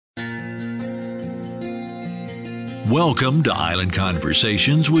Welcome to Island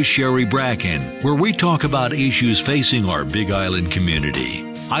Conversations with Sherry Bracken, where we talk about issues facing our Big Island community.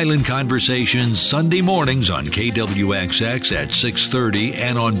 Island Conversations Sunday mornings on KWXX at 6:30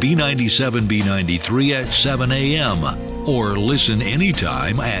 and on B97 B93 at 7 a.m. or listen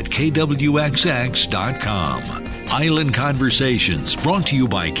anytime at kwxx.com. Island Conversations brought to you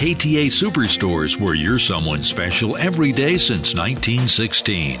by KTA Superstores, where you're someone special every day since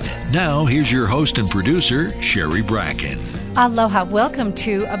 1916. Now, here's your host and producer, Sherry Bracken. Aloha. Welcome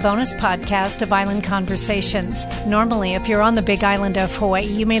to a bonus podcast of Island Conversations. Normally, if you're on the Big Island of Hawaii,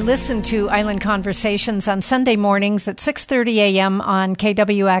 you may listen to Island Conversations on Sunday mornings at 6:30 a.m. on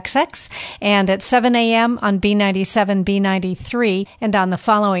KWXX and at 7 a.m. on B97 B93 and on the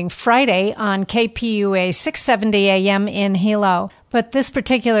following Friday on KPUA 670 a.m. in Hilo. But this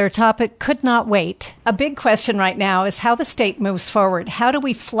particular topic could not wait. A big question right now is how the state moves forward. How do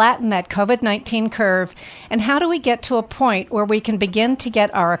we flatten that COVID-19 curve? And how do we get to a point where we can begin to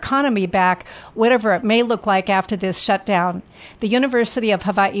get our economy back, whatever it may look like after this shutdown? The University of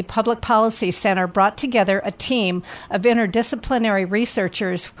Hawaii Public Policy Center brought together a team of interdisciplinary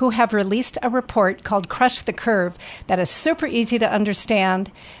researchers who have released a report called Crush the Curve that is super easy to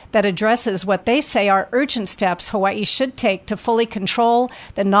understand, that addresses what they say are urgent steps Hawaii should take to fully control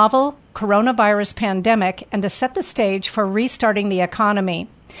the novel coronavirus pandemic and to set the stage for restarting the economy.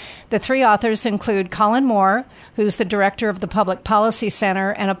 The three authors include Colin Moore, who's the director of the Public Policy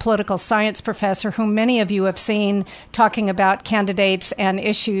Center and a political science professor whom many of you have seen talking about candidates and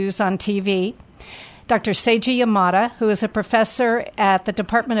issues on TV. Dr. Seiji Yamada, who is a professor at the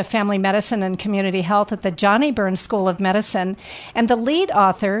Department of Family Medicine and Community Health at the Johnny Burns School of Medicine, and the lead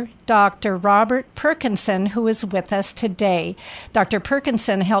author, Dr. Robert Perkinson, who is with us today. Dr.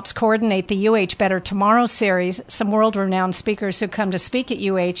 Perkinson helps coordinate the UH Better Tomorrow series, some world-renowned speakers who come to speak at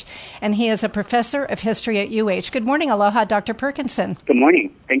UH, and he is a professor of history at UH. Good morning, aloha, Dr. Perkinson. Good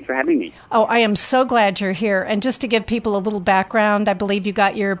morning. Thanks for having me. Oh, I am so glad you're here. And just to give people a little background, I believe you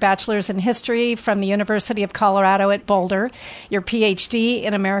got your bachelor's in history from the University of Colorado at Boulder, your PhD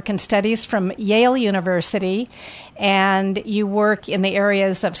in American Studies from Yale University, and you work in the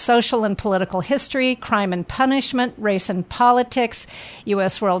areas of social and political history, crime and punishment, race and politics,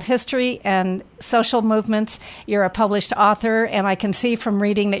 U.S. world history, and social movements. You're a published author, and I can see from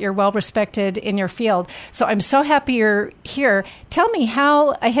reading that you're well-respected in your field. So I'm so happy you're here. Tell me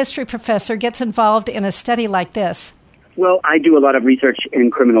how a history professor gets involved in a study like this. Well, I do a lot of research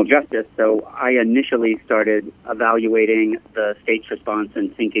in criminal justice, so I initially started evaluating the state's response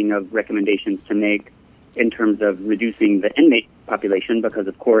and thinking of recommendations to make in terms of reducing the inmate population, because,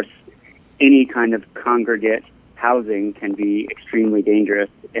 of course, any kind of congregate housing can be extremely dangerous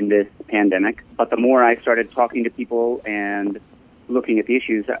in this pandemic. But the more I started talking to people and looking at the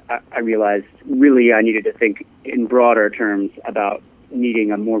issues, I realized really I needed to think in broader terms about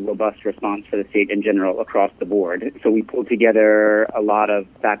needing a more robust response for the state in general across the board. So we pulled together a lot of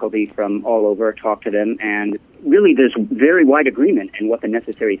faculty from all over, talked to them, and really there's very wide agreement in what the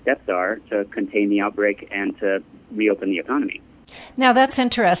necessary steps are to contain the outbreak and to reopen the economy. Now, that's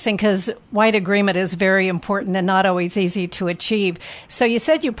interesting because wide agreement is very important and not always easy to achieve. So you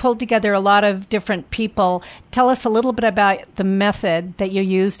said you pulled together a lot of different people. Tell us a little bit about the method that you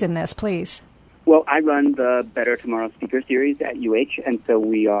used in this, please. Well, I run the Better Tomorrow speaker series at UH, and so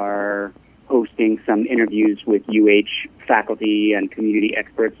we are hosting some interviews with UH faculty and community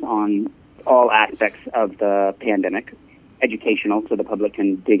experts on all aspects of the pandemic, educational, so the public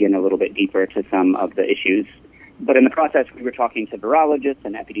can dig in a little bit deeper to some of the issues. But in the process, we were talking to virologists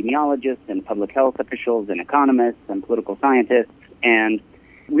and epidemiologists and public health officials and economists and political scientists, and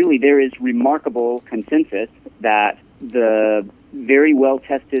really there is remarkable consensus that the very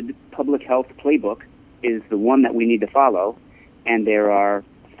well-tested public health playbook is the one that we need to follow, and there are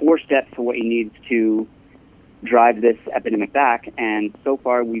 4 steps to what you need to drive this epidemic back, and so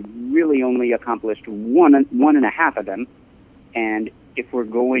far we've really only accomplished one and a half of them, and if we're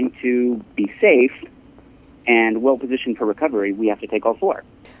going to be safe and well-positioned for recovery, we have to take all 4.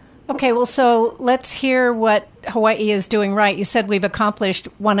 Okay, well, so let's hear what Hawaii is doing right. You said we've accomplished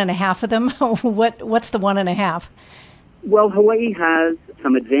 1.5 of them. What's the 1.5? Well, Hawaii has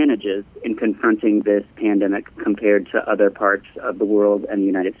some advantages in confronting this pandemic compared to other parts of the world and the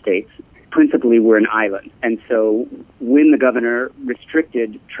United States. Principally, we're an island. And so when the governor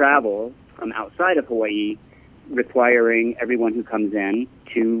restricted travel from outside of Hawaii, requiring everyone who comes in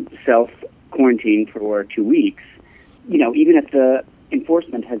to self-quarantine for 2 weeks, even if the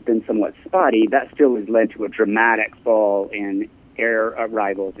enforcement has been somewhat spotty, that still has led to a dramatic fall in air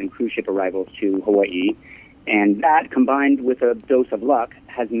arrivals and cruise ship arrivals to Hawaii. And that, combined with a dose of luck,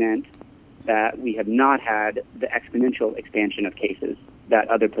 has meant that we have not had the exponential expansion of cases that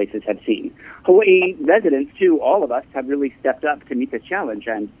other places have seen. Hawaii residents, too, all of us, have really stepped up to meet this challenge.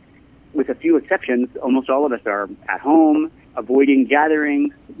 And with a few exceptions, almost all of us are at home, avoiding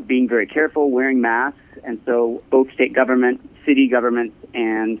gatherings, being very careful, wearing masks. And so both state government, city governments,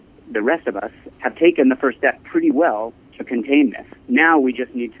 and the rest of us have taken the first step pretty well to contain this. Now we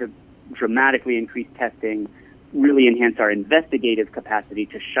just need to dramatically increase testing, really enhance our investigative capacity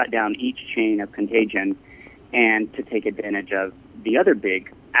to shut down each chain of contagion, and to take advantage of the other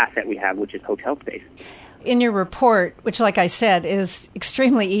big asset we have, which is hotel space. In your report, which, like I said, is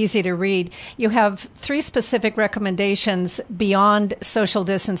extremely easy to read, you have 3 specific recommendations beyond social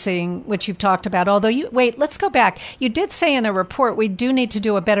distancing, which you've talked about. Although, let's go back. You did say in the report we do need to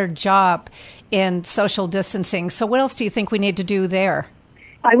do a better job in social distancing. So what else do you think we need to do there?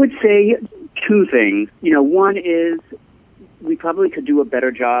 I would say 2 things. One is we probably could do a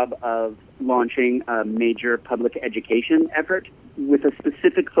better job of launching a major public education effort with a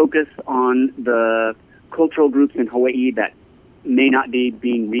specific focus on the cultural groups in Hawaii that may not be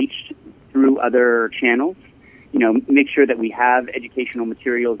being reached through other channels. Make sure that we have educational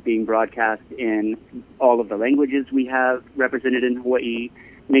materials being broadcast in all of the languages we have represented in Hawaii.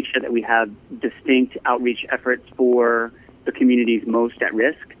 Make sure that we have distinct outreach efforts for the communities most at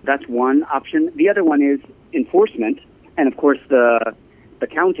risk. That's one option. The other one is enforcement. And of course, the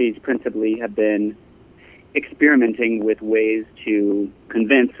counties principally have been experimenting with ways to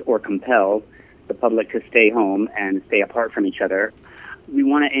convince or compel the public to stay home and stay apart from each other. We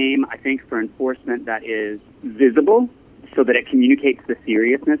want to aim, I think, for enforcement that is visible so that it communicates the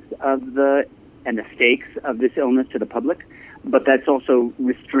seriousness of and the stakes of this illness to the public, but that's also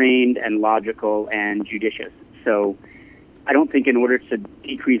restrained and logical and judicious. So I don't think in order to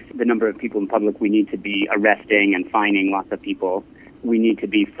decrease the number of people in public, we need to be arresting and fining lots of people. We need to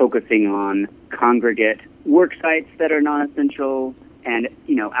be focusing on congregate work sites that are non-essential and,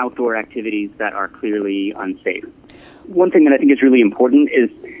 outdoor activities that are clearly unsafe. One thing that I think is really important is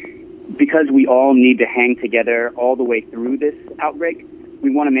because we all need to hang together all the way through this outbreak, we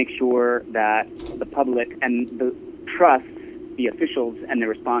want to make sure that the public and the trusts the officials and the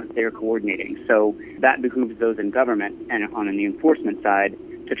response they're coordinating. So that behooves those in government and on the enforcement side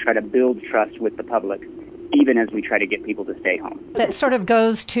to try to build trust with the public, even as we try to get people to stay home. That sort of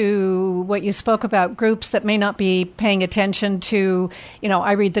goes to what you spoke about, groups that may not be paying attention to,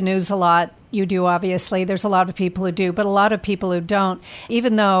 I read the news a lot. You do, obviously. There's a lot of people who do, but a lot of people who don't,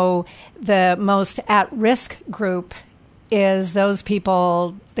 even though the most at-risk group is those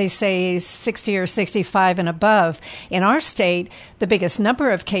people, they say 60 or 65 and above. In our state, the biggest number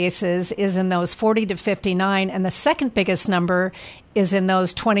of cases is in those 40 to 59, and the second biggest number is in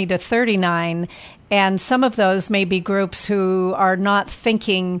those 20 to 39. And some of those may be groups who are not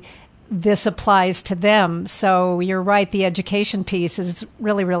thinking this applies to them. So you're right, the education piece is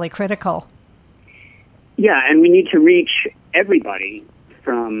really, really critical. Yeah, and we need to reach everybody,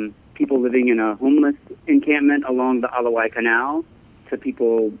 from people living in a homeless encampment along the Alawai Canal to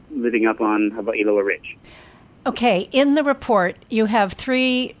people living up on Hawaii Lower Ridge. Okay, in the report, you have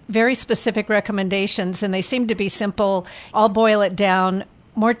 3 very specific recommendations, and they seem to be simple. I'll boil it down: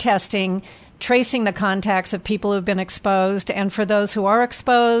 more testing, tracing the contacts of people who've been exposed, and for those who are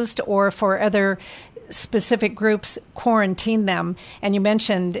exposed or for other specific groups, quarantine them. And you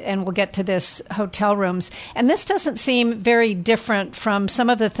mentioned, and we'll get to this, hotel rooms. And this doesn't seem very different from some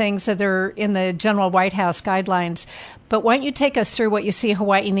of the things that are in the general White House guidelines. But why don't you take us through what you see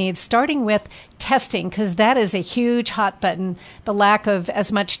Hawaii needs, starting with testing, because that is a huge hot button, the lack of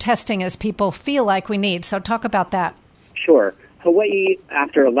as much testing as people feel like we need. So talk about that. Sure. Hawaii,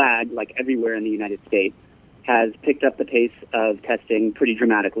 after a lag, like everywhere in the United States, has picked up the pace of testing pretty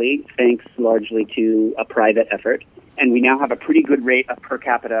dramatically, thanks largely to a private effort. And we now have a pretty good rate of per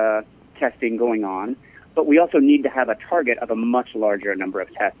capita testing going on. But we also need to have a target of a much larger number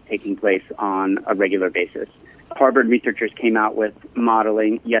of tests taking place on a regular basis. Harvard researchers came out with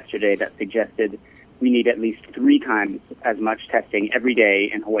modeling yesterday that suggested we need at least 3 times as much testing every day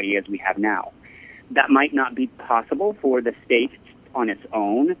in Hawaii as we have now. That might not be possible for the state on its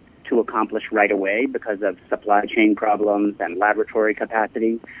own to accomplish right away because of supply chain problems and laboratory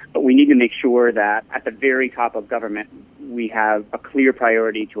capacity. But we need to make sure that at the very top of government, we have a clear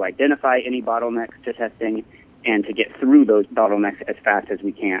priority to identify any bottlenecks to testing and to get through those bottlenecks as fast as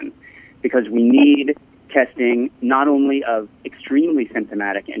we can. Because we need testing not only of extremely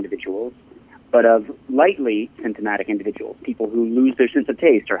symptomatic individuals, but of lightly symptomatic individuals, people who lose their sense of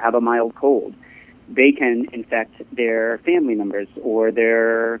taste or have a mild cold. They can infect their family members or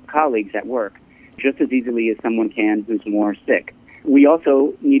their colleagues at work just as easily as someone can who's more sick. We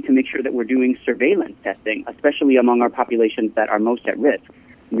also need to make sure that we're doing surveillance testing, especially among our populations that are most at risk.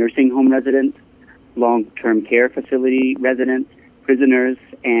 Nursing home residents, long-term care facility residents, prisoners,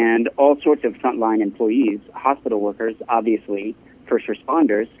 and all sorts of frontline employees, hospital workers, obviously, first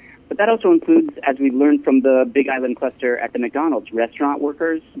responders. But that also includes, as we learned from the Big Island cluster at the McDonald's, restaurant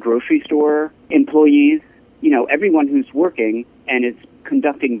workers, grocery store employees, everyone who's working and is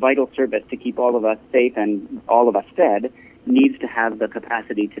conducting vital service to keep all of us safe and all of us fed needs to have the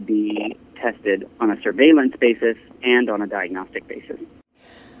capacity to be tested on a surveillance basis and on a diagnostic basis.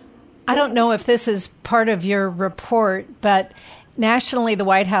 I don't know if this is part of your report, but nationally the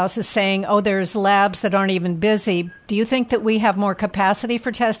White House is saying, there's labs that aren't even busy. Do you think that we have more capacity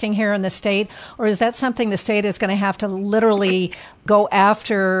for testing here in the state, or is that something the state is going to have to literally go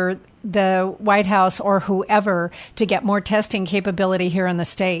after the White House or whoever to get more testing capability here in the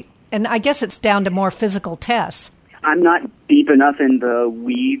state? And I guess it's down to more physical tests. I'm not deep enough in the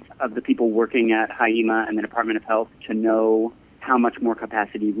weeds of the people working at HIEMA and the Department of Health to know how much more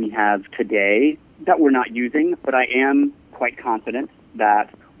capacity we have today that we're not using, but I am quite confident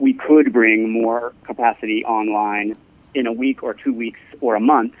that we could bring more capacity online in a week or 2 weeks or a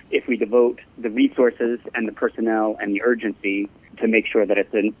month if we devote the resources and the personnel and the urgency to make sure that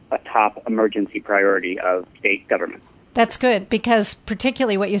it's a top emergency priority of state government. That's good, because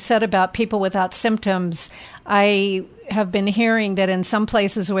particularly what you said about people without symptoms, I have been hearing that in some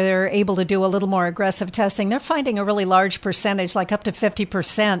places where they're able to do a little more aggressive testing, they're finding a really large percentage, like up to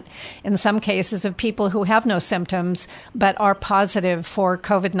 50% in some cases, of people who have no symptoms but are positive for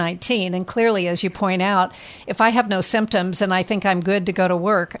COVID-19. And clearly, as you point out, if I have no symptoms and I think I'm good to go to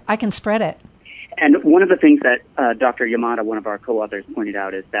work, I can spread it. And one of the things that Dr. Yamada, one of our co-authors, pointed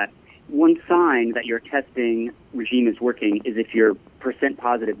out is that one sign that your testing regime is working is if your percent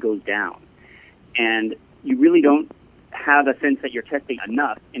positive goes down. And you really don't have a sense that you're testing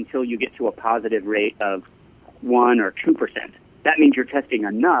enough until you get to a positive rate of 1 or 2%. That means you're testing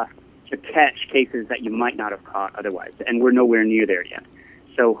enough to catch cases that you might not have caught otherwise. And we're nowhere near there yet.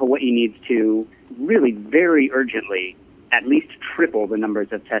 So Hawaii needs to really very urgently at least triple the numbers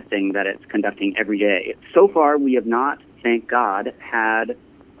of testing that it's conducting every day. So far, we have not, thank God, had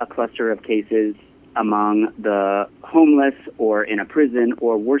a cluster of cases among the homeless or in a prison,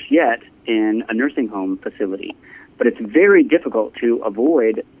 or worse yet, in a nursing home facility. But it's very difficult to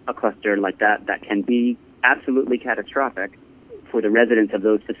avoid a cluster like that can be absolutely catastrophic for the residents of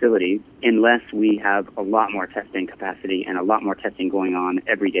those facilities unless we have a lot more testing capacity and a lot more testing going on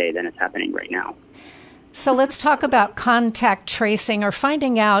every day than is happening right now. So let's talk about contact tracing, or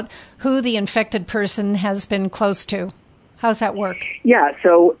finding out who the infected person has been close to. How's that work? Yeah,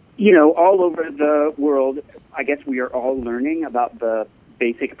 so, all over the world, I guess we are all learning about the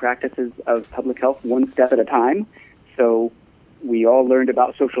basic practices of public health one step at a time. So we all learned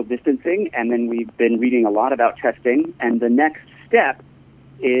about social distancing, and then we've been reading a lot about testing. And the next step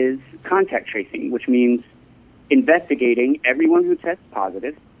is contact tracing, which means investigating everyone who tests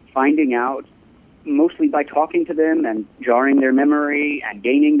positive, finding out mostly by talking to them and jarring their memory and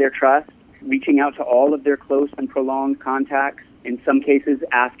gaining their trust, reaching out to all of their close and prolonged contacts, in some cases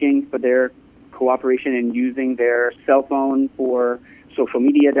asking for their cooperation in using their cell phone for social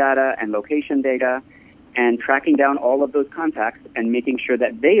media data and location data, and tracking down all of those contacts and making sure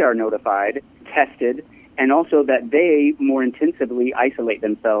that they are notified, tested, and also that they more intensively isolate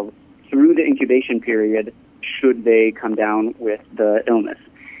themselves through the incubation period should they come down with the illness.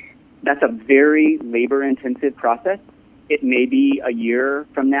 That's a very labor-intensive process. It may be a year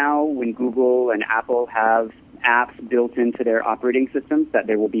from now when Google and Apple have apps built into their operating systems that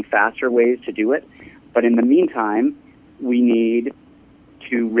there will be faster ways to do it. But in the meantime, we need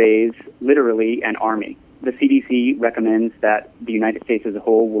to raise literally an army. The CDC recommends that the United States as a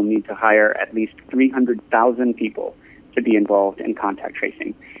whole will need to hire at least 300,000 people to be involved in contact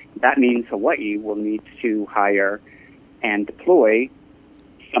tracing. That means Hawaii will need to hire and deploy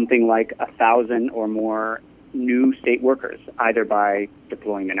something like 1,000 or more new state workers, either by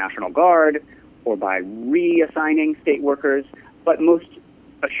deploying the National Guard or by reassigning state workers, but most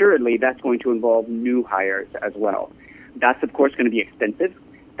assuredly that's going to involve new hires as well. That's, of course, going to be expensive.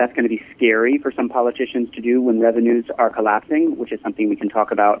 That's going to be scary for some politicians to do when revenues are collapsing, which is something we can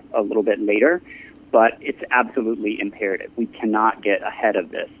talk about a little bit later, but it's absolutely imperative. We cannot get ahead of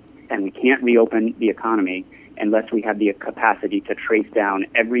this, and we can't reopen the economy unless we have the capacity to trace down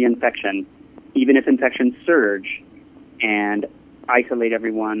every infection, even if infections surge, and isolate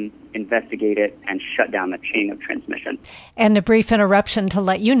everyone, investigate it, and shut down the chain of transmission. And a brief interruption to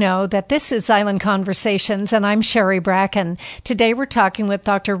let you know that this is Island Conversations, and I'm Sherry Bracken. Today we're talking with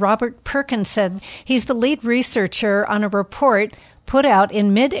Dr. Robert Perkinson. He's the lead researcher on a report put out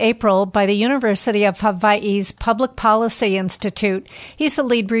in mid-April by the University of Hawaii's Public Policy Institute. He's the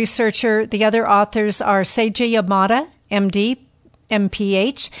lead researcher. The other authors are Seiji Yamada, MD,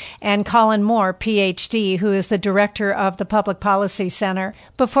 MPH, and Colin Moore, PhD, who is the director of the Public Policy Center.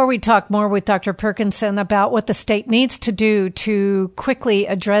 Before we talk more with Dr. Perkinson about what the state needs to do to quickly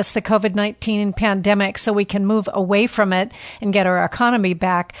address the COVID-19 pandemic so we can move away from it and get our economy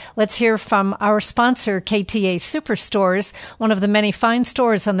back, let's hear from our sponsor, KTA Superstores, one of the many fine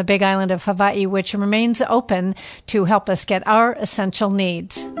stores on the Big Island of Hawaii, which remains open to help us get our essential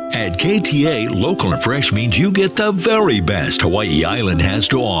needs. At KTA, local and fresh means you get the very best Hawaii Island has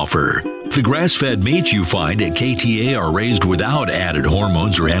to offer. The grass-fed meats you find at KTA are raised without added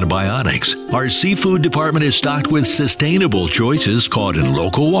hormones or antibiotics. Our seafood department is stocked with sustainable choices caught in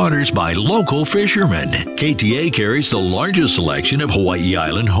local waters by local fishermen. KTA carries the largest selection of Hawaii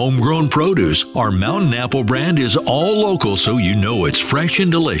Island homegrown produce. Our Mountain Apple brand is all local, so you know it's fresh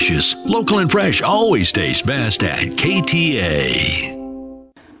and delicious. Local and fresh always tastes best at KTA.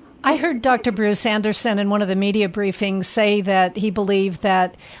 I heard Dr. Bruce Anderson in one of the media briefings say that he believed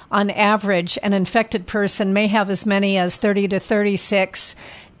that on average an infected person may have as many as 30 to 36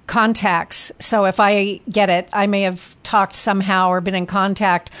 contacts. So if I get it, I may have talked somehow or been in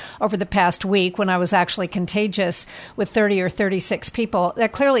contact over the past week when I was actually contagious with 30 or 36 people.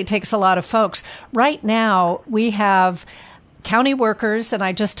 That clearly takes a lot of folks. Right now, we have county workers, and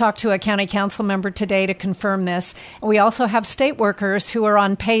I just talked to a county council member today to confirm this. We also have state workers who are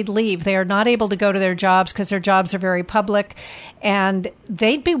on paid leave. They are not able to go to their jobs because their jobs are very public, and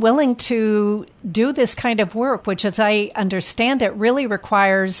they'd be willing to do this kind of work, which, as I understand it, really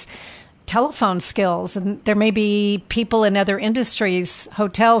requires telephone skills. And there may be people in other industries,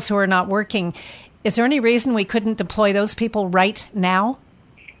 hotels, who are not working. Is there any reason we couldn't deploy those people right now?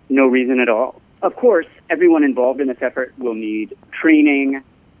 No reason at all. Of course, everyone involved in this effort will need training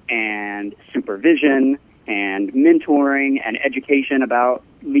and supervision and mentoring and education about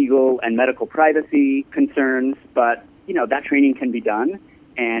legal and medical privacy concerns, but, that training can be done,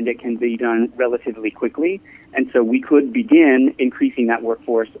 and it can be done relatively quickly, and so we could begin increasing that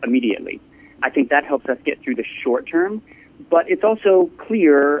workforce immediately. I think that helps us get through the short term, but it's also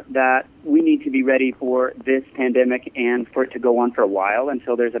clear that we need to be ready for this pandemic and for it to go on for a while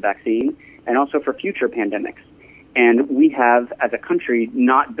until there's a vaccine, and also for future pandemics. And we have, as a country,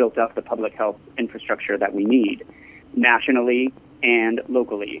 not built up the public health infrastructure that we need nationally and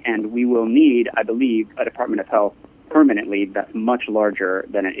locally. And we will need, I believe, a Department of Health permanently that's much larger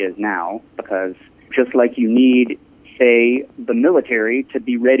than it is now, because just like you need, say, the military to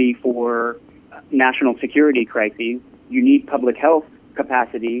be ready for national security crises, you need public health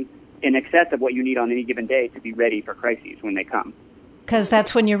capacity in excess of what you need on any given day to be ready for crises when they come. Because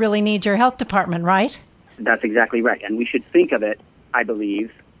that's when you really need your health department, right? That's exactly right. And we should think of it, I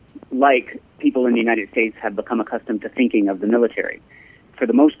believe, like people in the United States have become accustomed to thinking of the military. For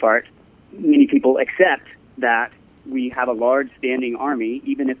the most part, many people accept that we have a large standing army,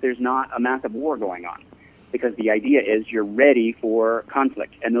 even if there's not a massive war going on. Because the idea is you're ready for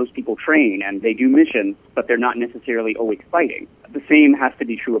conflict, and those people train and they do missions, but they're not necessarily always fighting. The same has to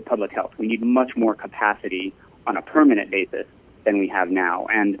be true of public health. We need much more capacity on a permanent basis than we have now.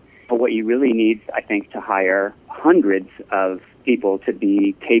 And what you really need, I think, to hire hundreds of people to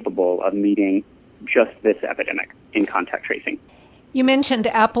be capable of meeting just this epidemic in contact tracing. You mentioned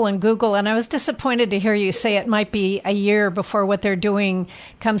Apple and Google, and I was disappointed to hear you say it might be a year before what they're doing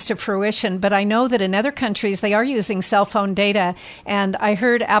comes to fruition. But I know that in other countries, they are using cell phone data. And I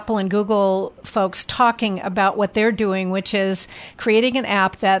heard Apple and Google folks talking about what they're doing, which is creating an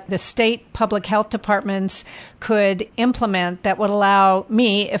app that the state public health departments could implement that would allow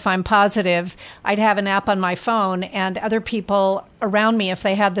me, if I'm positive, I'd have an app on my phone, and other people around me, if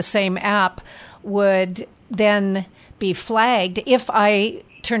they had the same app, would then be flagged. If I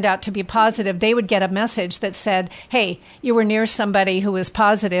turned out to be positive, they would get a message that said, hey, you were near somebody who was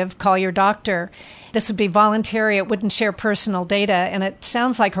positive, call your doctor. This would be voluntary. It wouldn't share personal data. And it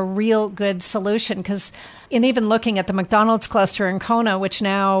sounds like a real good solution, because in even looking at the McDonald's cluster in Kona, which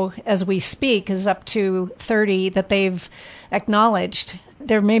now, as we speak, is up to 30 that they've acknowledged,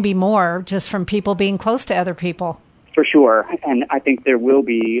 there may be more just from people being close to other people. For sure, and I think there will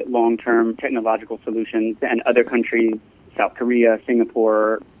be long-term technological solutions, and other countries, South Korea,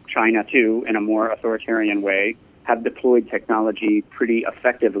 Singapore, China too, in a more authoritarian way, have deployed technology pretty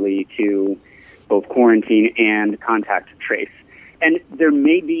effectively to both quarantine and contact trace. And there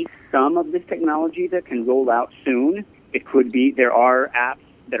may be some of this technology that can roll out soon. It could be, there are apps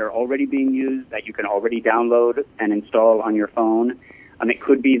that are already being used that you can already download and install on your phone. It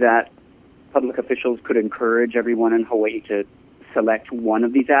could be that public officials could encourage everyone in Hawaii to select one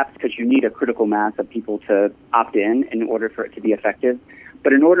of these apps because you need a critical mass of people to opt in order for it to be effective.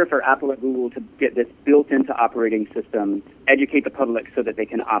 But in order for Apple or Google to get this built into operating systems, educate the public so that they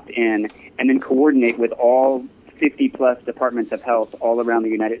can opt in, and then coordinate with all 50-plus departments of health all around the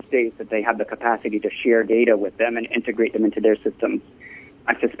United States that they have the capacity to share data with them and integrate them into their systems,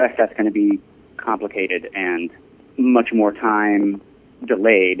 I suspect that's going to be complicated and much more time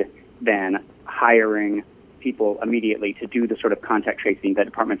delayed than hiring people immediately to do the sort of contact tracing that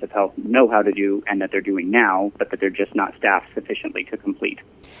departments of health know how to do and that they're doing now, but that they're just not staffed sufficiently to complete.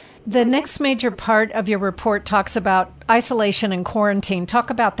 The next major part of your report talks about isolation and quarantine. Talk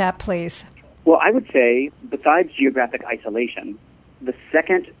about that, please. Well, I would say, besides geographic isolation, the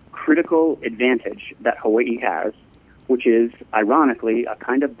second critical advantage that Hawaii has, which is, ironically, a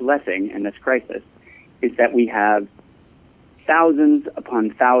kind of blessing in this crisis, is that we have thousands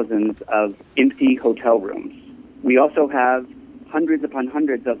upon thousands of empty hotel rooms. We also have hundreds upon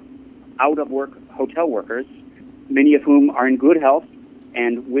hundreds of out-of-work hotel workers, many of whom are in good health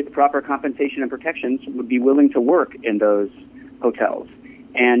and with proper compensation and protections would be willing to work in those hotels.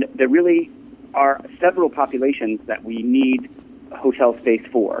 And there really are several populations that we need hotel space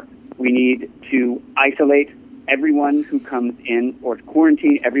for. We need to isolate everyone who comes in or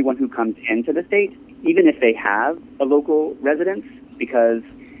quarantine everyone who comes into the state, even if they have a local residence, because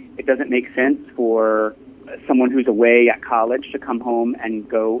it doesn't make sense for someone who's away at college to come home and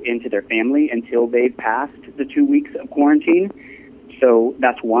go into their family until they've passed the 2 weeks of quarantine. So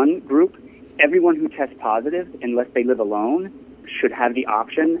that's one group. Everyone who tests positive, unless they live alone, should have the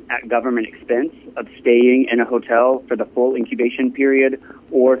option at government expense of staying in a hotel for the full incubation period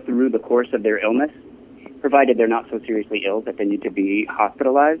or through the course of their illness, provided they're not so seriously ill that they need to be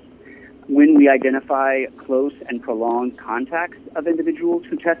hospitalized. When we identify close and prolonged contacts of individuals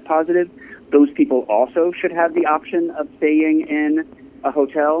who test positive, those people also should have the option of staying in a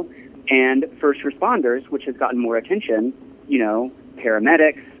hotel. And first responders, which has gotten more attention,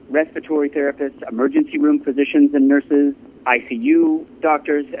 paramedics, respiratory therapists, emergency room physicians and nurses, ICU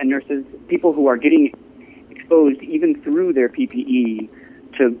doctors and nurses, people who are getting exposed even through their PPE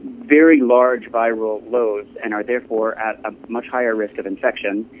to very large viral loads and are therefore at a much higher risk of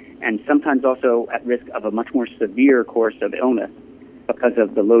infection and sometimes also at risk of a much more severe course of illness because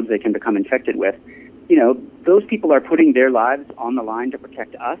of the loads they can become infected with. Those people are putting their lives on the line to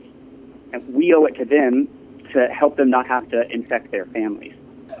protect us, and we owe it to them to help them not have to infect their families.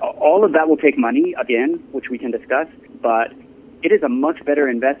 All of that will take money, again, which we can discuss, but it is a much better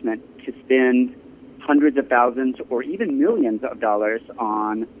investment to spend hundreds of thousands or even millions of dollars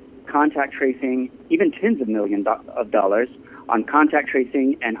on contact tracing, even tens of millions of dollars on contact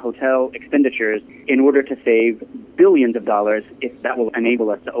tracing and hotel expenditures in order to save billions of dollars if that will enable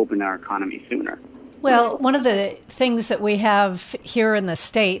us to open our economy sooner. Well, one of the things that we have here in the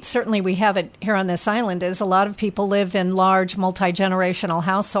state, certainly we have it here on this island, is a lot of people live in large multi-generational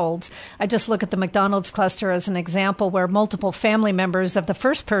households. I just look at the McDonald's cluster as an example where multiple family members of the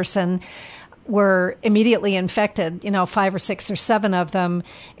first person were immediately infected, 5 or 6 or 7 of them.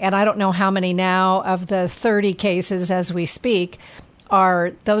 And I don't know how many now of the 30 cases as we speak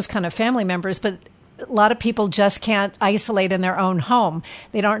are those kind of family members, but a lot of people just can't isolate in their own home.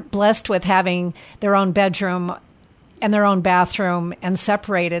 They aren't blessed with having their own bedroom and their own bathroom and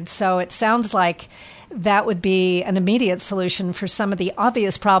separated. So it sounds like that would be an immediate solution for some of the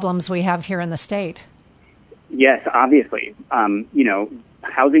obvious problems we have here in the state. Yes, obviously.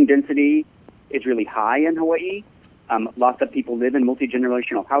 Housing density is really high in Hawaii. Lots of people live in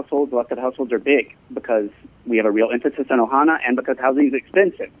multi-generational households. Lots of households are big because we have a real emphasis on ohana and because housing is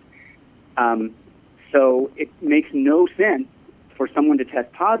expensive. So it makes no sense for someone to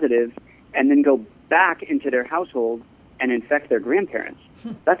test positive and then go back into their household and infect their grandparents.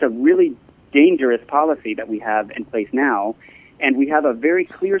 That's a really dangerous policy that we have in place now, and we have a very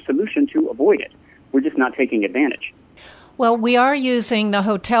clear solution to avoid it. We're just not taking advantage. Well, we are using the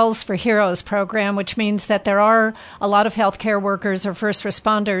Hotels for Heroes program, which means that there are a lot of healthcare workers or first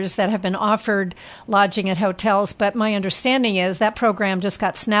responders that have been offered lodging at hotels. But my understanding is that program just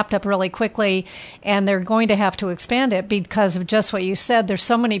got snapped up really quickly, and they're going to have to expand it because of just what you said. There's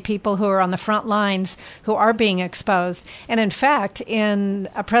so many people who are on the front lines who are being exposed. And in fact, in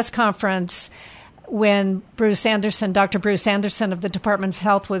a press conference, when Dr. Bruce Anderson of the Department of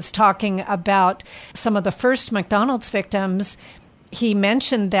Health was talking about some of the first McDonald's victims, he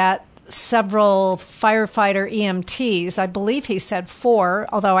mentioned that several firefighter EMTs, I believe he said 4,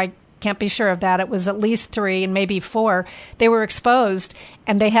 although I can't be sure of that. It was at least 3 and maybe 4. They were exposed,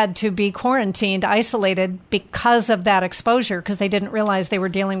 and they had to be quarantined, isolated because of that exposure, because they didn't realize they were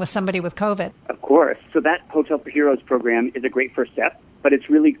dealing with somebody with COVID. Of course. So that Hotel for Heroes program is a great first step, but it's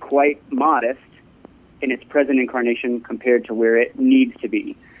really quite modest in its present incarnation compared to where it needs to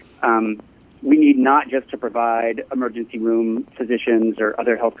be. We need not just to provide emergency room physicians or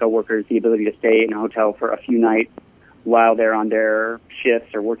other healthcare workers the ability to stay in a hotel for a few nights while they're on their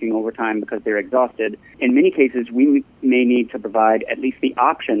shifts or working overtime because they're exhausted. In many cases, we may need to provide at least the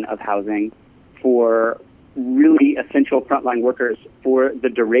option of housing for really essential frontline workers for the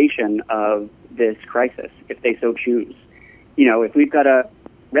duration of this crisis, if they so choose. You know, if we've got a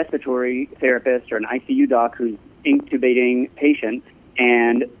respiratory therapist or an ICU doc who's intubating patients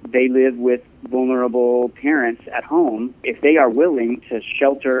and they live with vulnerable parents at home, if they are willing to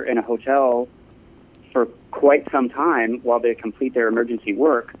shelter in a hotel for quite some time while they complete their emergency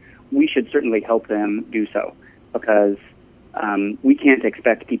work, we should certainly help them do so, because we can't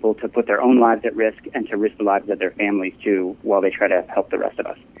expect people to put their own lives at risk and to risk the lives of their families too while they try to help the rest of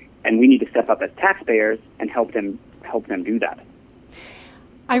us. And we need to step up as taxpayers and help them do that.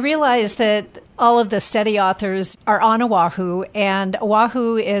 I realize that all of the study authors are on Oahu, and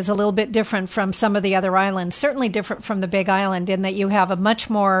Oahu is a little bit different from some of the other islands, certainly different from the Big Island in that you have a much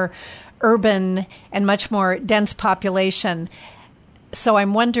more urban and much more dense population. So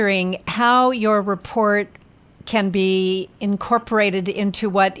I'm wondering how your report can be incorporated into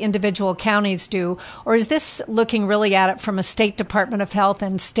what individual counties do, or is this looking really at it from a State Department of Health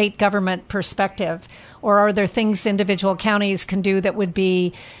and state government perspective, or are there things individual counties can do that would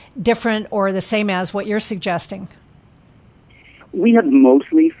be different or the same as what you're suggesting? We have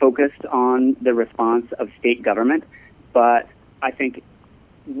mostly focused on the response of state government, but I think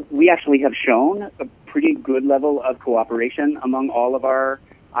we actually have shown a pretty good level of cooperation among all of our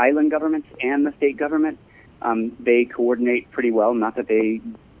island governments and the state government. They coordinate pretty well, not that they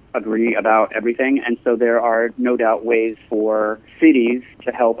agree about everything, and so there are no doubt ways for cities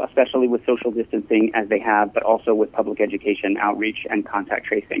to help, especially with social distancing as they have, but also with public education, outreach, and contact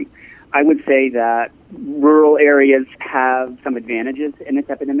tracing. I would say that rural areas have some advantages in this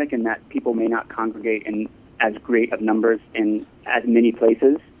epidemic in that people may not congregate in as great of numbers in as many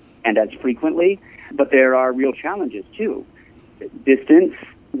places and as frequently, but there are real challenges too. Distance,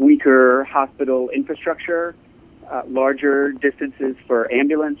 weaker hospital infrastructure, larger distances for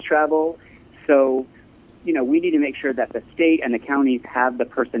ambulance travel. So, you know, we need to make sure that the state and the counties have the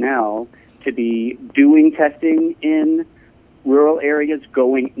personnel to be doing testing in rural areas,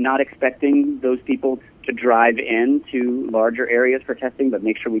 not expecting those people to drive into larger areas for testing, but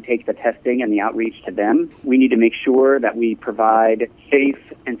make sure we take the testing and the outreach to them. We need to make sure that we provide safe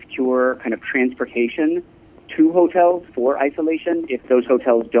and secure kind of transportation to hotels for isolation if those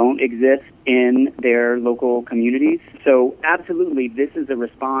hotels don't exist in their local communities. So absolutely, this is a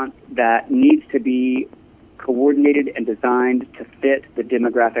response that needs to be coordinated and designed to fit the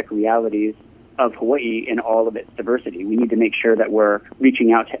demographic realities of Hawaii in all of its diversity. We need to make sure that we're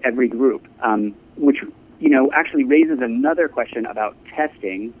reaching out to every group, which, you know, actually raises another question about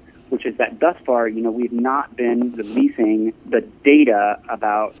testing, which is that thus far, you know, we've not been releasing the data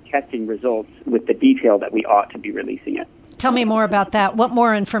about testing results with the detail that we ought to be releasing it. Tell me more about that. What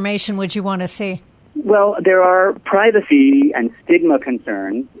more information would you want to see? Well, there are privacy and stigma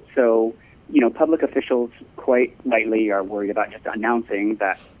concerns. So, you know, public officials quite lightly are worried about just announcing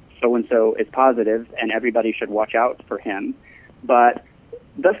that so-and-so is positive and everybody should watch out for him. But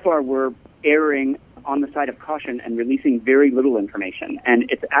thus far, we're erring on the side of caution and releasing very little information. And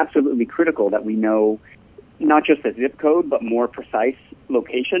it's absolutely critical that we know not just the zip code, but more precise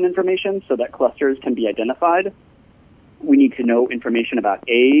location information so that clusters can be identified. We need to know information about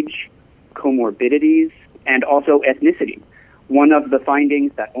age, comorbidities, and also ethnicity. One of the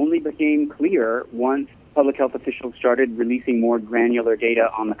findings that only became clear once public health officials started releasing more granular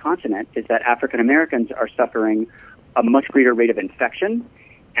data on the continent is that African Americans are suffering a much greater rate of infection,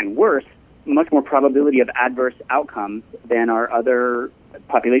 and worse, much more probability of adverse outcomes than our other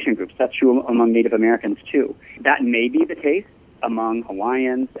population groups. That's true among Native Americans too. That may be the case among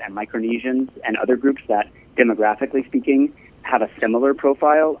Hawaiians and Micronesians and other groups that, demographically speaking, have a similar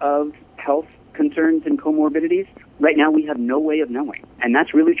profile of health concerns and comorbidities. Right now, we have no way of knowing, and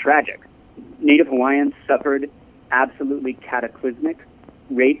that's really tragic. Native Hawaiians suffered absolutely cataclysmic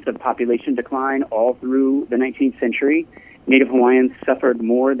rates of population decline all through the 19th century. Native Hawaiians suffered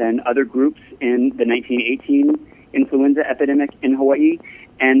more than other groups in the 1918 influenza epidemic in Hawaii,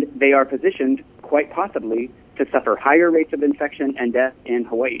 and they are positioned quite possibly to suffer higher rates of infection and death in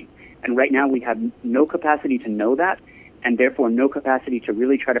Hawaii. And right now we have no capacity to know that, and therefore no capacity to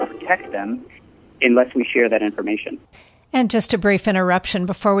really try to protect them unless we share that information. And just a brief interruption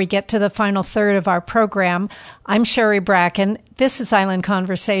before we get to the final third of our program. I'm Sherry Bracken. This is Island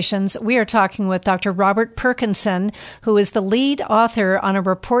Conversations. We are talking with Dr. Robert Perkinson, who is the lead author on a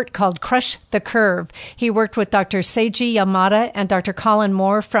report called Crush the Curve. He worked with Dr. Seiji Yamada and Dr. Colin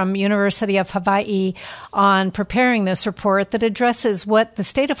Moore from University of Hawaii on preparing this report that addresses what the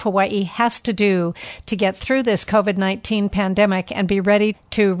state of Hawaii has to do to get through this COVID-19 pandemic and be ready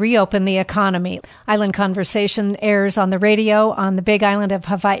to reopen the economy. Island Conversation airs on the radio on the Big Island of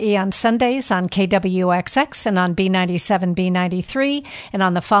Hawaii on Sundays on KWXX and on B97, B93, and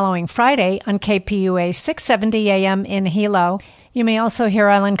on the following Friday on KPUA 670 AM in Hilo. You may also hear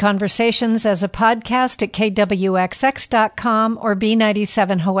Island Conversations as a podcast at kwxx.com or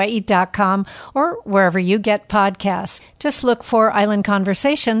b97hawaii.com or wherever you get podcasts. Just look for Island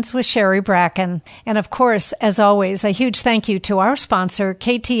Conversations with Sherry Bracken. And of course, as always, a huge thank you to our sponsor,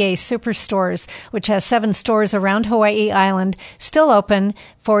 KTA Superstores, which has 7 stores around Hawaii Island, still open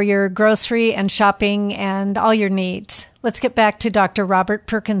for your grocery and shopping and all your needs. Let's get back to Dr. Robert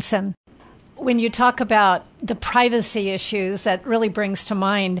Perkinson. When you talk about the privacy issues, that really brings to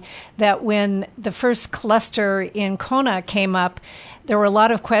mind that when the first cluster in Kona came up, there were a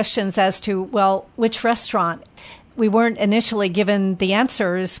lot of questions as to, well, which restaurant? We weren't initially given the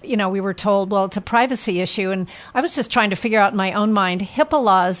answers. You know, we were told, well, it's a privacy issue. And I was just trying to figure out in my own mind, HIPAA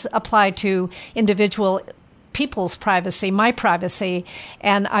laws apply to individual people's privacy, my privacy.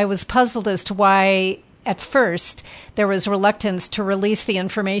 And I was puzzled as to why at first there was reluctance to release the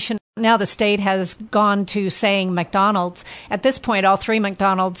information. Now the state has gone to saying McDonald's. At this point, all 3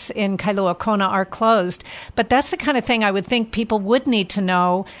 McDonald's in Kailua Kona are closed. But that's the kind of thing I would think people would need to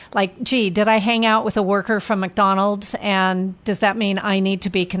know. Like, gee, did I hang out with a worker from McDonald's? And does that mean I need to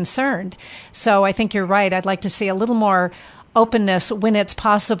be concerned? So I think you're right. I'd like to see a little more openness when it's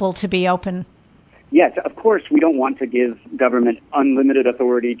possible to be open. Yes, of course, we don't want to give government unlimited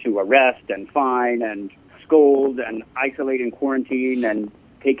authority to arrest and fine and scold and isolate and quarantine and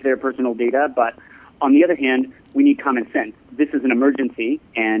take their personal data. But on the other hand, we need common sense. This is an emergency,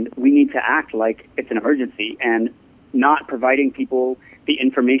 and we need to act like it's an emergency, and not providing people the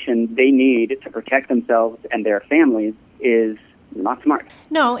information they need to protect themselves and their families is not smart.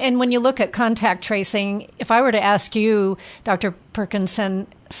 No, and when you look at contact tracing, if I were to ask you, Dr. Perkinson,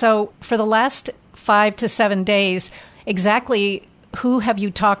 so for the last 5 to 7 days, exactly who have you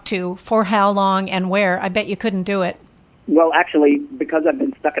talked to, for how long, and where? I bet you couldn't do it. Well, actually, because I've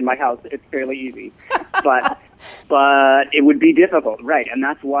been stuck in my house, it's fairly easy. But it would be difficult, right? And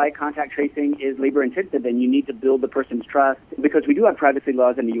that's why contact tracing is labor-intensive, and you need to build the person's trust. Because we do have privacy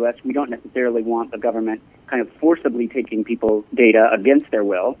laws in the U.S., we don't necessarily want the government kind of forcibly taking people's data against their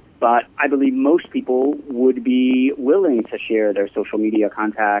will. But I believe most people would be willing to share their social media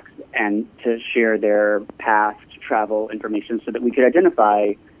contacts and to share their past travel information so that we could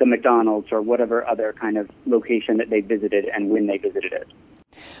identify the McDonald's or whatever other kind of location that they visited and when they visited it.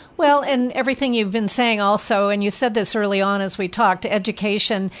 Well, and everything you've been saying also, and you said this early on as we talked,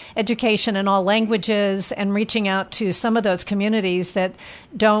 education in all languages, and reaching out to some of those communities that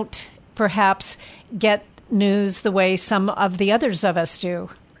don't perhaps get news the way some of the others of us do.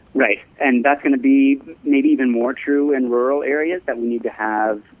 Right. And that's going to be maybe even more true in rural areas, that we need to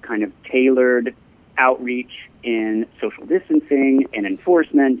have kind of tailored outreach in social distancing, in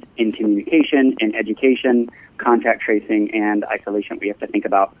enforcement, in communication, in education, contact tracing, and isolation. We have to think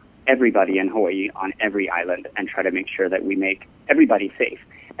about everybody in Hawaii on every island and try to make sure that we make everybody safe.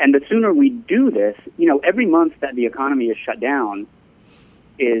 And the sooner we do this, every month that the economy is shut down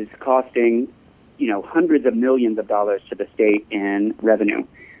is costing, hundreds of millions of dollars to the state in revenue.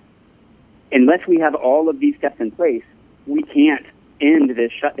 Unless we have all of these steps in place, we can't end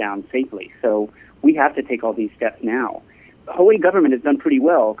this shutdown safely. So we have to take all these steps now. The Hawaii government has done pretty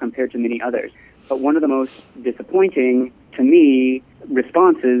well compared to many others. But one of the most disappointing, to me,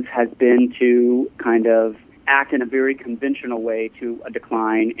 responses has been to kind of act in a very conventional way to a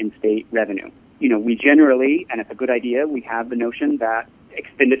decline in state revenue. We generally, and it's a good idea, we have the notion that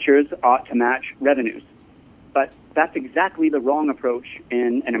expenditures ought to match revenues. But that's exactly the wrong approach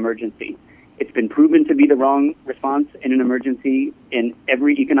in an emergency. It's been proven to be the wrong response in an emergency in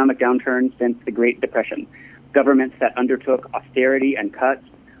every economic downturn since the Great Depression. Governments that undertook austerity and cuts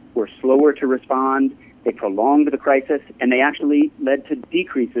were slower to respond, they prolonged the crisis, and they actually led to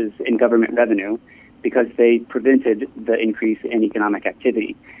decreases in government revenue because they prevented the increase in economic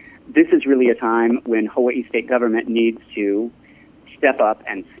activity. This is really a time when Hawaii state government needs to step up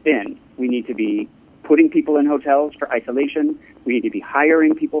and spend. We need to be putting people in hotels for isolation. We need to be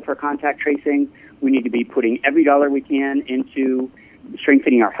hiring people for contact tracing. We need to be putting every dollar we can into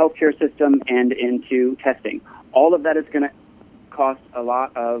strengthening our healthcare system and into testing. All of that is going to cost a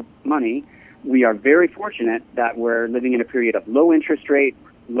lot of money. We are very fortunate that we're living in a period of low interest rate,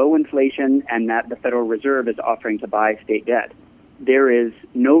 low inflation, and that the Federal Reserve is offering to buy state debt. There is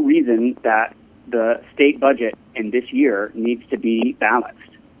no reason that the state budget in this year needs to be balanced.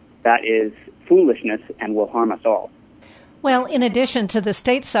 That is foolishness and will harm us all. Well, in addition to the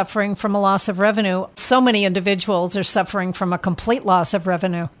state suffering from a loss of revenue, so many individuals are suffering from a complete loss of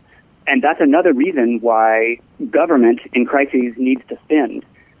revenue. And that's another reason why government in crises needs to spend.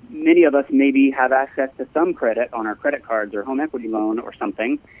 Many of us maybe have access to some credit on our credit cards or home equity loan or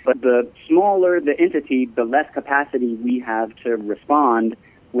something, but the smaller the entity, the less capacity we have to respond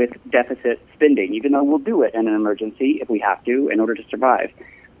with deficit spending, even though we'll do it in an emergency if we have to in order to survive.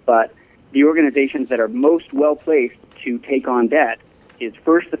 But the organizations that are most well-placed to take on debt is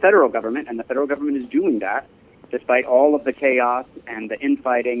first the federal government, and the federal government is doing that despite all of the chaos and the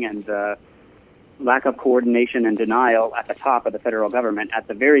infighting and the lack of coordination and denial at the top of the federal government. At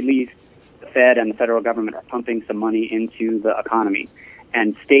the very least, the Fed and the federal government are pumping some money into the economy.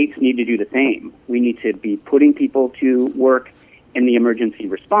 And states need to do the same. We need to be putting people to work in the emergency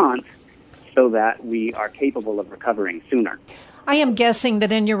response so that we are capable of recovering sooner. I am guessing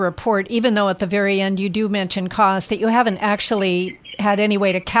that in your report, even though at the very end you do mention cost, that you haven't actually had any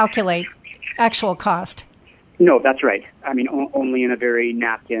way to calculate actual cost. No, that's right. I mean, only in a very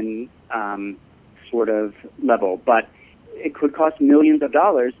napkin sort of level. But it could cost millions of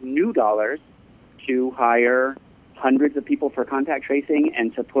dollars, new dollars, to hire hundreds of people for contact tracing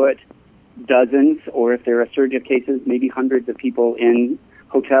and to put dozens, or if there are a surge of cases, maybe hundreds of people in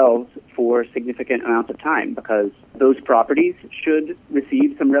hotels for significant amounts of time, because those properties should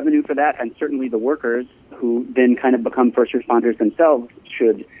receive some revenue for that, and certainly the workers who then kind of become first responders themselves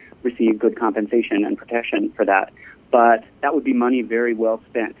should receive good compensation and protection for that. But that would be money very well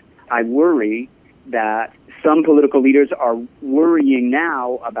spent. I worry that some political leaders are worrying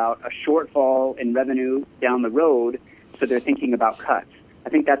now about a shortfall in revenue down the road, so they're thinking about cuts. I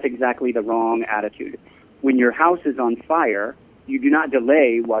think that's exactly the wrong attitude. When your house is on fire, you do not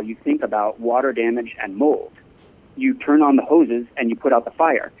delay while you think about water damage and mold. You turn on the hoses and you put out the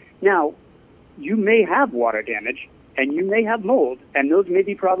fire. Now, you may have water damage and you may have mold, and those may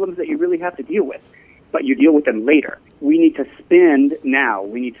be problems that you really have to deal with, but you deal with them later. We need to spend now.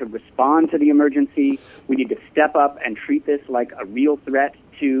 We need to respond to the emergency. We need to step up and treat this like a real threat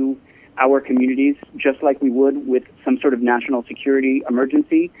to our communities, just like we would with some sort of national security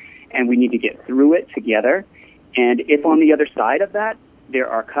emergency, and we need to get through it together. And if on the other side of that, there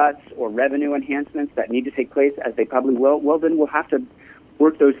are cuts or revenue enhancements that need to take place, as they probably will, well, then we'll have to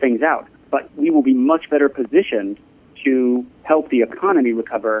work those things out. But we will be much better positioned to help the economy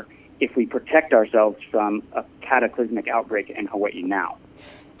recover if we protect ourselves from a cataclysmic outbreak in Hawaii now.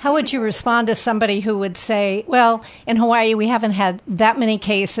 How would you respond to somebody who would say, well, in Hawaii, we haven't had that many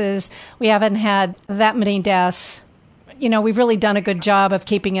cases, we haven't had that many deaths, we've really done a good job of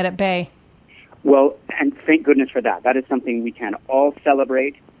keeping it at bay? Well, and thank goodness for that. That is something we can all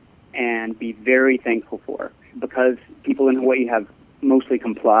celebrate and be very thankful for, because people in Hawaii have mostly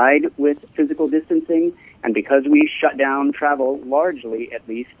complied with physical distancing, and because we shut down travel, largely at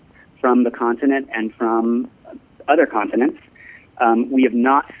least, from the continent and from other continents, we have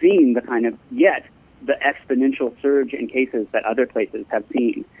not seen the the exponential surge in cases that other places have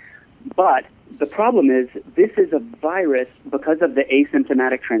seen. But the problem is, this is a virus, because of the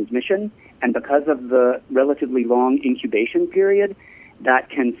asymptomatic transmission and because of the relatively long incubation period, that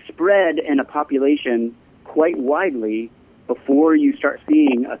can spread in a population quite widely before you start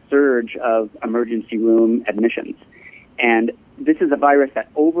seeing a surge of emergency room admissions. And this is a virus that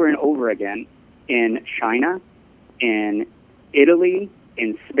over and over again in China, in Italy,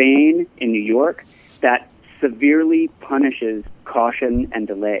 in Spain, in New York, that severely punishes caution and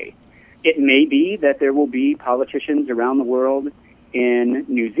delay. It may be that there will be politicians around the world in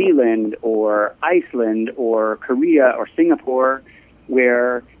New Zealand or Iceland or Korea or Singapore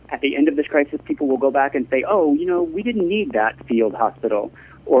where at the end of this crisis people will go back and say, we didn't need that field hospital,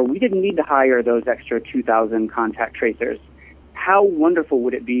 or we didn't need to hire those extra 2,000 contact tracers. How wonderful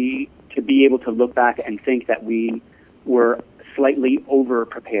would it be to be able to look back and think that we were slightly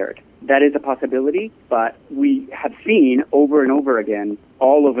over-prepared? That is a possibility, but we have seen over and over again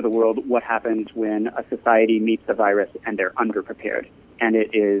all over the world what happens when a society meets the virus and they're underprepared. And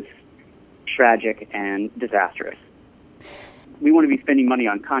it is tragic and disastrous. We want to be spending money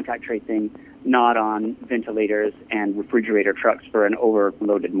on contact tracing, not on ventilators and refrigerator trucks for an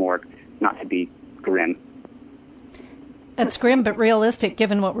overloaded morgue, not to be grim. It's grim but realistic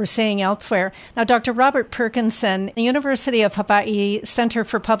given what we're seeing elsewhere. Now, Dr. Robert Perkinson, the University of Hawaii Center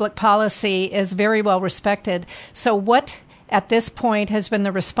for Public Policy is very well respected. So what, at this point, has been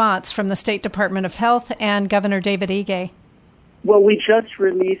the response from the State Department of Health and Governor David Ige? Well, we just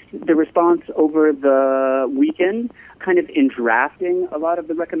released the response over the weekend, kind of in drafting a lot of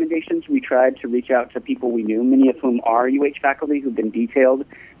the recommendations. We tried to reach out to people we knew, many of whom are UH faculty who've been detailed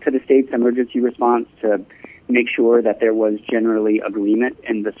to the state's emergency response to make sure that there was generally agreement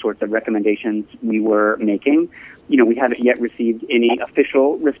in the sorts of recommendations we were making. You know, we haven't yet received any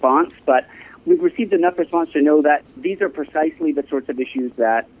official response, but we've received enough response to know that these are precisely the sorts of issues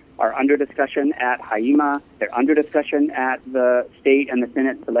that are under discussion at HIEMA. They're under discussion at the state and the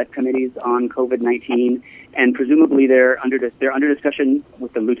Senate select committees on COVID-19, and presumably they're under discussion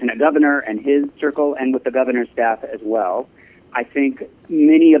with the lieutenant governor and his circle and with the governor's staff as well. I think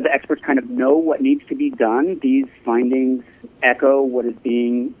many of the experts kind of know what needs to be done. These findings echo what is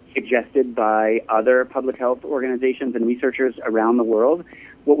being suggested by other public health organizations and researchers around the world.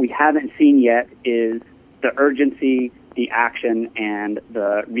 What we haven't seen yet is the urgency, the action, and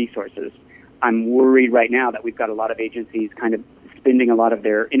the resources. I'm worried right now that we've got a lot of agencies kind of spending a lot of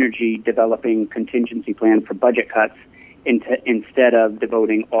their energy developing contingency plans for budget cuts instead of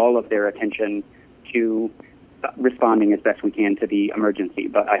devoting all of their attention to responding as best we can to the emergency.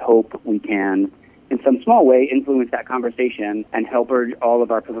 But I hope we can, in some small way, influence that conversation and help urge all of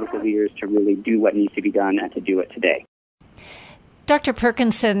our political leaders to really do what needs to be done and to do it today. Dr.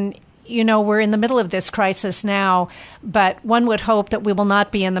 Perkinson, you know, we're in the middle of this crisis now, but one would hope that we will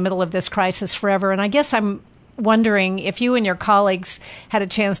not be in the middle of this crisis forever. And I guess I'm wondering if you and your colleagues had a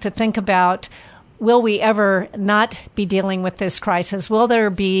chance to think about, will we ever not be dealing with this crisis? Will there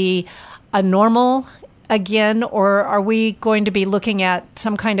be a normal again, or are we going to be looking at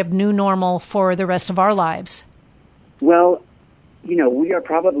some kind of new normal for the rest of our lives? Well, you know, we are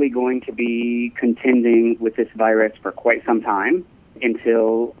probably going to be contending with this virus for quite some time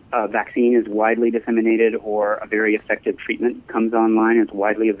until a vaccine is widely disseminated or a very effective treatment comes online and is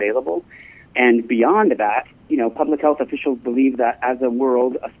widely available. And beyond that, you know, public health officials believe that as a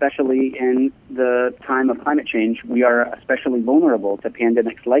world, especially in the time of climate change, we are especially vulnerable to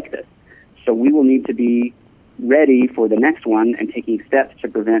pandemics like this. So we will need to be ready for the next one and taking steps to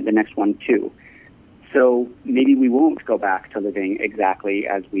prevent the next one too. So maybe we won't go back to living exactly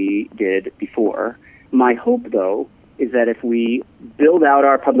as we did before. My hope, though, is that if we build out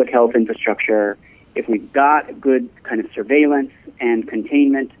our public health infrastructure, if we've got good kind of surveillance and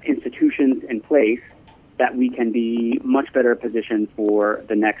containment institutions in place, that we can be much better positioned for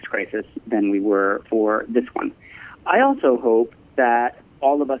the next crisis than we were for this one. I also hope that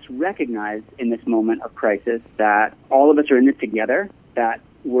all of us recognize in this moment of crisis that all of us are in this together, that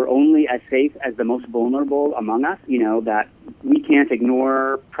we're only as safe as the most vulnerable among us, you know, that we can't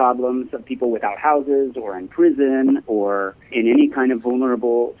ignore problems of people without houses or in prison or in any kind of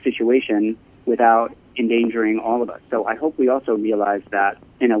vulnerable situation without endangering all of us. So I hope we also realize that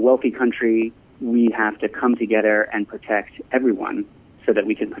in a wealthy country, we have to come together and protect everyone so that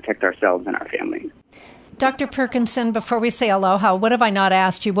we can protect ourselves and our families. Dr. Perkinson, before we say aloha, what have I not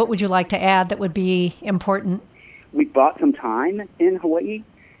asked you? What would you like to add that would be important? We bought some time in Hawaii.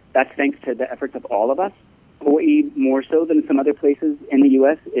 That's thanks to the efforts of all of us. Hawaii, more so than some other places in the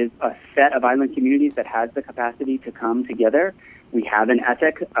U.S., is a set of island communities that has the capacity to come together. We have an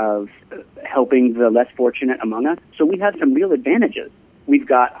ethic of helping the less fortunate among us. So we have some real advantages. We've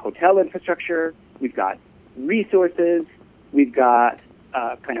got hotel infrastructure. We've got resources. We've got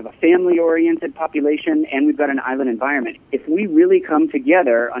kind of a family-oriented population, and we've got an island environment. If we really come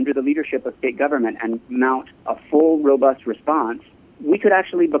together under the leadership of state government and mount a full, robust response, we could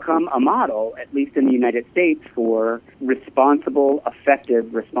actually become a model, at least in the United States, for responsible,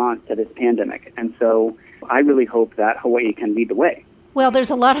 effective response to this pandemic. And so I really hope that Hawaii can lead the way. Well, there's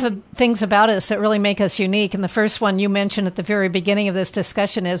a lot of things about us that really make us unique. And the first one you mentioned at the very beginning of this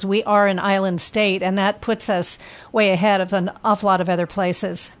discussion is we are an island state, and that puts us way ahead of an awful lot of other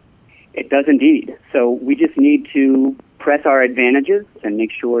places. It does indeed. So we just need to press our advantages and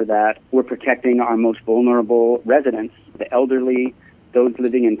make sure that we're protecting our most vulnerable residents, the elderly, those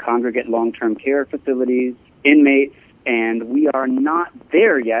living in congregate long-term care facilities, inmates, and we are not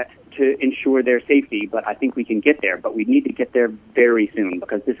there yet to ensure their safety, but I think we can get there. But we need to get there very soon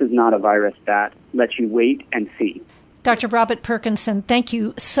because this is not a virus that lets you wait and see. Dr. Robert Perkinson, thank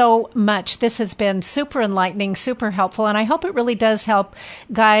you so much. This has been super enlightening, super helpful, and I hope it really does help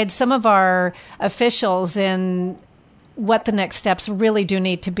guide some of our officials in what the next steps really do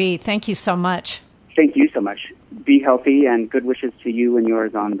need to be. Thank you so much. Thank you so much. Be healthy, and good wishes to you and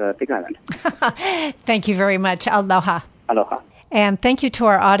yours on the Big Island. Thank you very much. Aloha. Aloha. And thank you to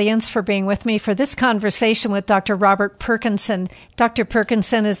our audience for being with me for this conversation with Dr. Robert Perkinson. Dr.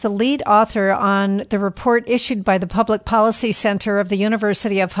 Perkinson is the lead author on the report issued by the Public Policy Center of the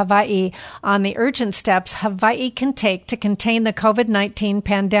University of Hawaii on the urgent steps Hawaii can take to contain the COVID-19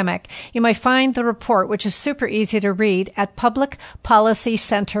 pandemic. You may find the report, which is super easy to read, at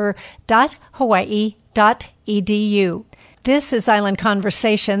publicpolicycenter.hawaii.edu. This is Island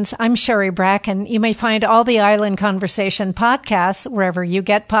Conversations. I'm Sherry Bracken. You may find all the Island Conversation podcasts wherever you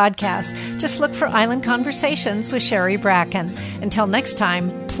get podcasts. Just look for Island Conversations with Sherry Bracken. Until next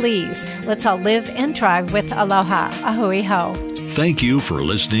time, please, let's all live and drive with aloha. Ahui ho. Thank you for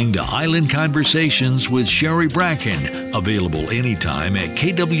listening to Island Conversations with Sherry Bracken, available anytime at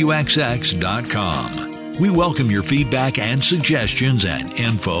kwxx.com. We welcome your feedback and suggestions at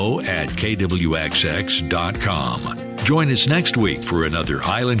info@kwxx.com. Join us next week for another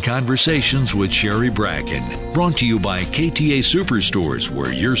Island Conversations with Sherry Bracken, brought to you by KTA Superstores,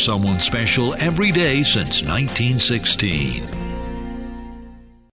 where you're someone special every day since 1916.